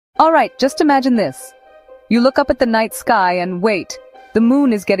Alright, just imagine this. You look up at the night sky and wait, the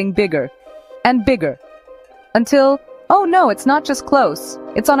moon is getting bigger and bigger. Until, oh no, it's not just close,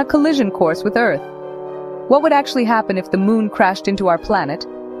 it's on a collision course with Earth. What would actually happen if the moon crashed into our planet?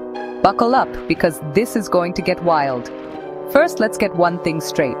 Buckle up, because this is going to get wild. First, let's get one thing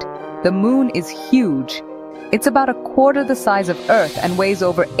straight. The moon is huge. It's about a quarter the size of Earth and weighs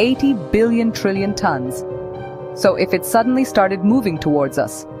over 80 billion trillion tons. So if it suddenly started moving towards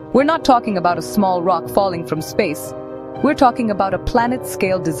us, we're not talking about a small rock falling from space. We're talking about a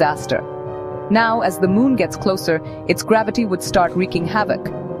planet-scale disaster. Now, as the moon gets closer, its gravity would start wreaking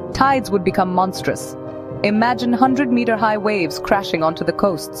havoc. Tides would become monstrous. Imagine 100-meter-high waves crashing onto the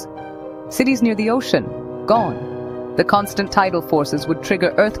coasts. Cities near the ocean, gone. The constant tidal forces would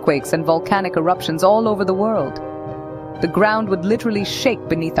trigger earthquakes and volcanic eruptions all over the world. The ground would literally shake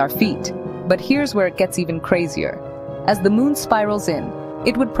beneath our feet. But here's where it gets even crazier. As the moon spirals in,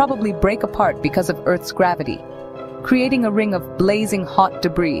 it would probably break apart because of Earth's gravity, creating a ring of blazing hot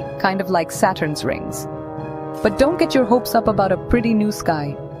debris, kind of like Saturn's rings. But don't get your hopes up about a pretty new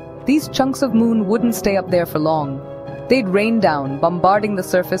sky. These chunks of moon wouldn't stay up there for long. They'd rain down, bombarding the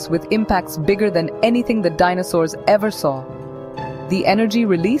surface with impacts bigger than anything the dinosaurs ever saw. The energy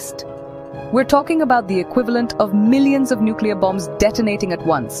released? We're talking about the equivalent of millions of nuclear bombs detonating at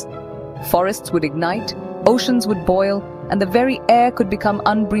once. Forests would ignite, oceans would boil, and the very air could become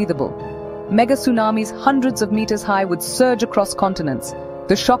unbreathable. Mega tsunamis hundreds of meters high would surge across continents.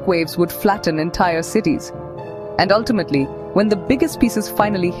 The shockwaves would flatten entire cities. And ultimately, when the biggest pieces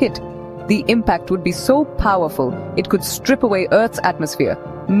finally hit, the impact would be so powerful it could strip away Earth's atmosphere,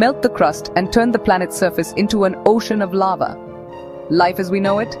 melt the crust, and turn the planet's surface into an ocean of lava. Life as we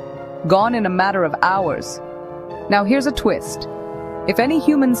know it, gone in a matter of hours. Now here's a twist. If any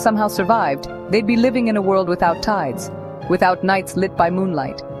humans somehow survived, they'd be living in a world without tides, without nights lit by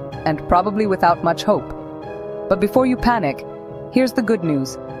moonlight, and probably without much hope. But before you panic, here's the good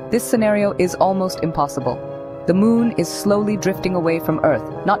news. This scenario is almost impossible. The moon is slowly drifting away from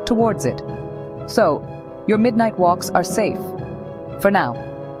Earth, not towards it. So, your midnight walks are safe. For now.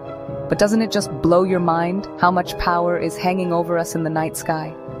 But doesn't it just blow your mind how much power is hanging over us in the night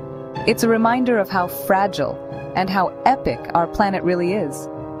sky? It's a reminder of how fragile and how epic our planet really is.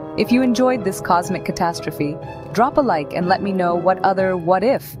 If you enjoyed this cosmic catastrophe, drop a like and let me know what other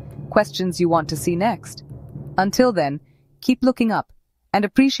what-if questions you want to see next. Until then, keep looking up and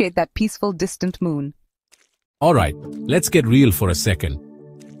appreciate that peaceful, distant moon. Alright, let's get real for a second.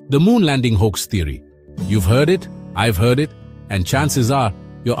 The moon landing hoax theory. You've heard it, I've heard it, and chances are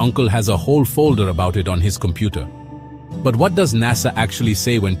your uncle has a whole folder about it on his computer. But what does NASA actually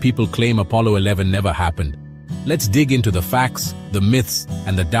say when people claim Apollo 11 never happened? Let's dig into the facts, the myths,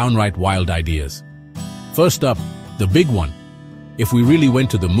 and the downright wild ideas. First up, the big one. If we really went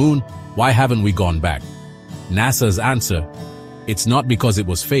to the moon, why haven't we gone back? NASA's answer: it's not because it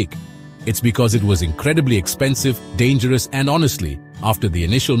was fake. It's because it was incredibly expensive, dangerous, and honestly, after the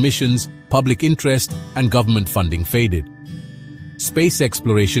initial missions, public interest and government funding faded. Space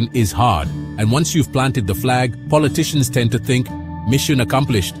exploration is hard, and once you've planted the flag, politicians tend to think, mission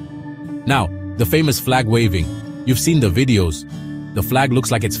accomplished. Now, the famous flag waving. You've seen the videos. The flag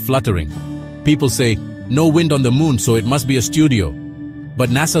looks like it's fluttering. People say, no wind on the moon, so it must be a studio. But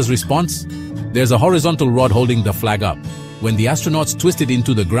NASA's response? There's a horizontal rod holding the flag up. When the astronauts twist it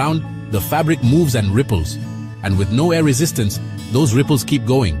into the ground, the fabric moves and ripples. And with no air resistance, those ripples keep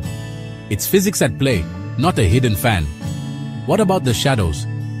going. It's physics at play, not a hidden fan. What about the shadows?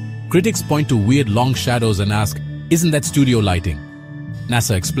 Critics point to weird long shadows and ask, isn't that studio lighting?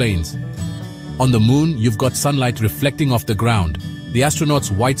 NASA explains. On the moon, you've got sunlight reflecting off the ground, the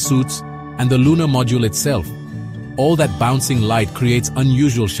astronauts' white suits, and the lunar module itself. All that bouncing light creates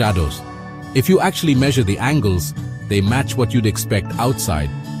unusual shadows. If you actually measure the angles, they match what you'd expect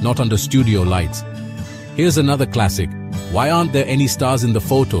outside, not under studio lights. Here's another classic. Why aren't there any stars in the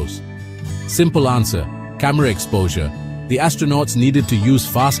photos? Simple answer: camera exposure. The astronauts needed to use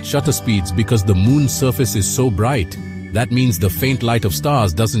fast shutter speeds because the moon's surface is so bright. That means the faint light of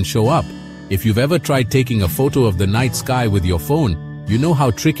stars doesn't show up. If you've ever tried taking a photo of the night sky with your phone, you know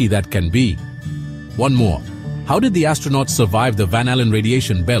how tricky that can be. One more. How did the astronauts survive the Van Allen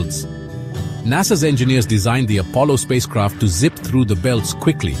radiation belts? NASA's engineers designed the Apollo spacecraft to zip through the belts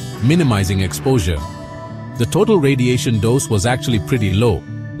quickly, minimizing exposure. The total radiation dose was actually pretty low,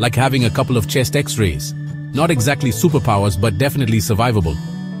 like having a couple of chest X-rays. Not exactly superpowers, but definitely survivable.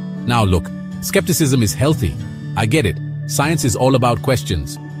 Now look, skepticism is healthy. I get it, science is all about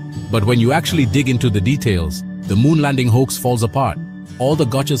questions. But when you actually dig into the details, the moon landing hoax falls apart. All the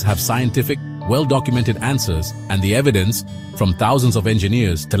gotchas have scientific, well-documented answers, and the evidence from thousands of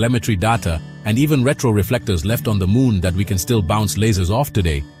engineers, telemetry data, and even retroreflectors left on the moon that we can still bounce lasers off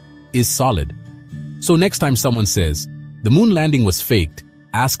today is solid. So next time someone says, the moon landing was faked,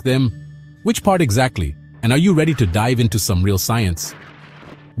 ask them, which part exactly? And are you ready to dive into some real science?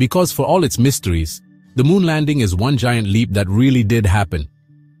 Because for all its mysteries, the moon landing is one giant leap that really did happen.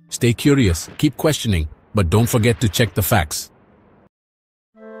 Stay curious, keep questioning, but don't forget to check the facts.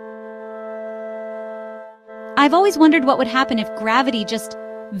 I've always wondered what would happen if gravity just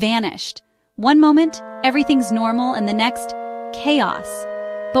vanished. One moment, everything's normal, and the next, chaos.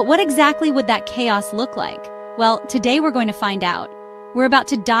 But what exactly would that chaos look like? Well, today we're going to find out. We're about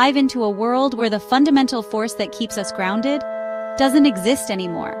to dive into a world where the fundamental force that keeps us grounded doesn't exist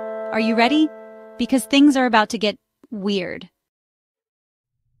anymore. Are you ready? Because things are about to get weird.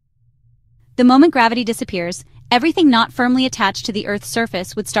 The moment gravity disappears, everything not firmly attached to the Earth's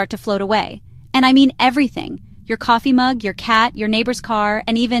surface would start to float away. And I mean everything. Your coffee mug, your cat, your neighbor's car,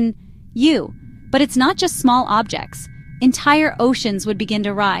 and even you. But it's not just small objects. Entire oceans would begin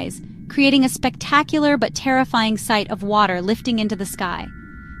to rise, creating a spectacular but terrifying sight of water lifting into the sky.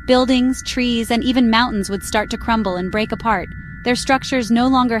 Buildings, trees, and even mountains would start to crumble and break apart, their structures no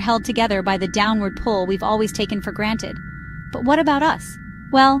longer held together by the downward pull we've always taken for granted. But what about us?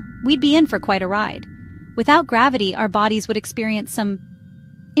 Well, we'd be in for quite a ride. Without gravity, our bodies would experience some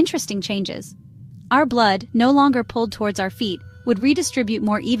interesting changes. Our blood, no longer pulled towards our feet, would redistribute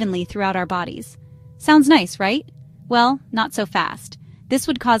more evenly throughout our bodies. Sounds nice, right? Well, not so fast. This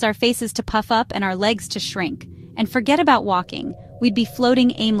would cause our faces to puff up and our legs to shrink. And forget about walking. We'd be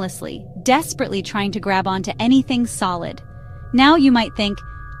floating aimlessly, desperately trying to grab onto anything solid. Now you might think,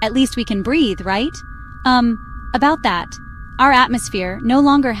 at least we can breathe, right? About that. Our atmosphere, no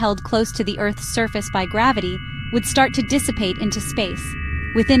longer held close to the Earth's surface by gravity, would start to dissipate into space.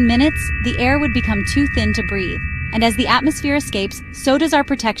 Within minutes, the air would become too thin to breathe. And as the atmosphere escapes, so does our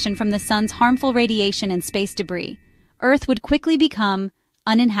protection from the sun's harmful radiation and space debris. Earth would quickly become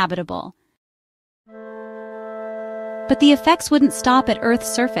uninhabitable. But the effects wouldn't stop at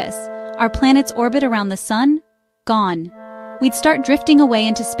Earth's surface. Our planet's orbit around the sun? Gone. We'd start drifting away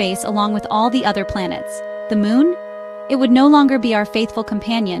into space along with all the other planets. The moon? It would no longer be our faithful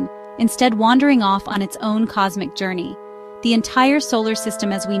companion, instead wandering off on its own cosmic journey. The entire solar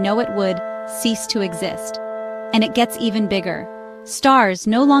system as we know it would cease to exist. And it gets even bigger. Stars,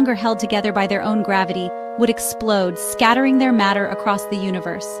 no longer held together by their own gravity, would explode, scattering their matter across the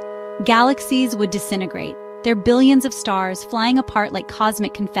universe. Galaxies would disintegrate, their billions of stars flying apart like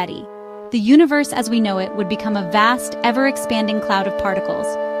cosmic confetti. The universe as we know it would become a vast, ever-expanding cloud of particles,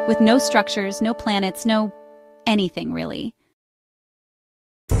 with no structures, no planets, no anything really.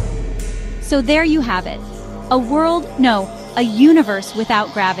 So there you have it. A universe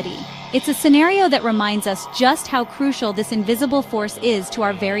without gravity. It's a scenario that reminds us just how crucial this invisible force is to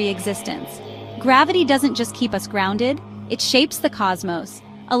our very existence. Gravity doesn't just keep us grounded, it shapes the cosmos,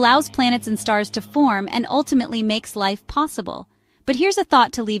 allows planets and stars to form, and ultimately makes life possible. But here's a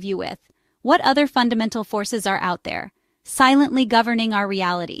thought to leave you with. What other fundamental forces are out there, silently governing our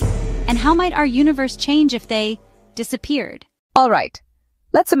reality? And how might our universe change if they disappeared? All right,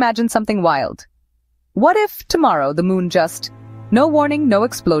 let's imagine something wild. What if tomorrow the moon just, no warning, no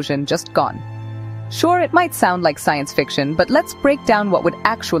explosion, just gone? Sure, it might sound like science fiction, but let's break down what would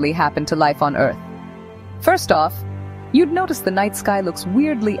actually happen to life on Earth. First off, you'd notice the night sky looks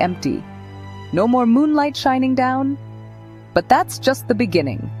weirdly empty. No more moonlight shining down. But that's just the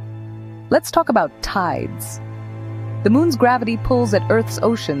beginning. Let's talk about tides. The moon's gravity pulls at Earth's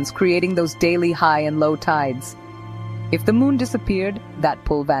oceans, creating those daily high and low tides. If the moon disappeared, that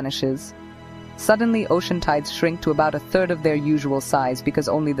pull vanishes. Suddenly, ocean tides shrink to about a third of their usual size because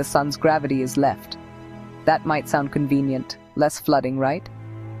only the sun's gravity is left. That might sound convenient, less flooding, right?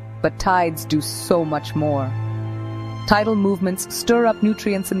 But tides do so much more. Tidal movements stir up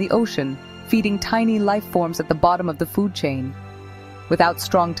nutrients in the ocean, feeding tiny life forms at the bottom of the food chain. Without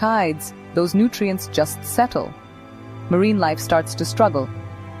strong tides, those nutrients just settle. Marine life starts to struggle.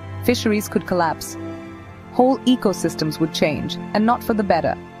 Fisheries could collapse. Whole ecosystems would change, and not for the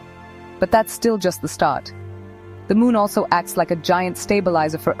better. But that's still just the start. The moon also acts like a giant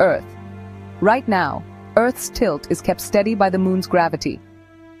stabilizer for Earth. Right now, Earth's tilt is kept steady by the moon's gravity.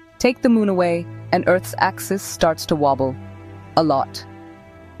 Take the moon away, and Earth's axis starts to wobble. A lot.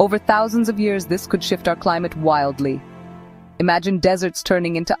 Over thousands of years, this could shift our climate wildly. Imagine deserts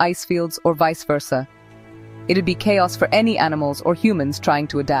turning into ice fields or vice versa. It'd be chaos for any animals or humans trying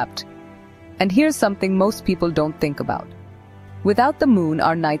to adapt. And here's something most people don't think about. Without the moon,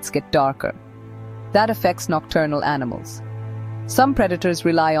 our nights get darker. That affects nocturnal animals. Some predators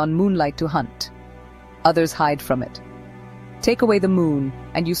rely on moonlight to hunt. Others hide from it. Take away the moon,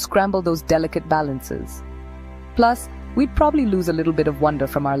 and you scramble those delicate balances. Plus, we'd probably lose a little bit of wonder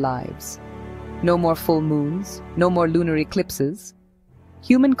from our lives. No more full moons, no more lunar eclipses.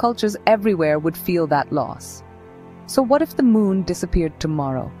 Human cultures everywhere would feel that loss. So what if the moon disappeared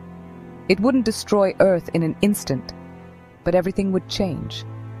tomorrow? It wouldn't destroy Earth in an instant, but everything would change.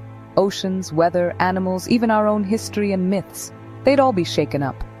 Oceans, weather, animals, even our own history and myths, they'd all be shaken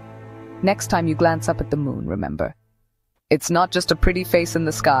up. Next time you glance up at the moon, remember, it's not just a pretty face in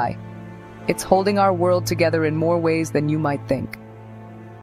the sky. It's holding our world together in more ways than you might think.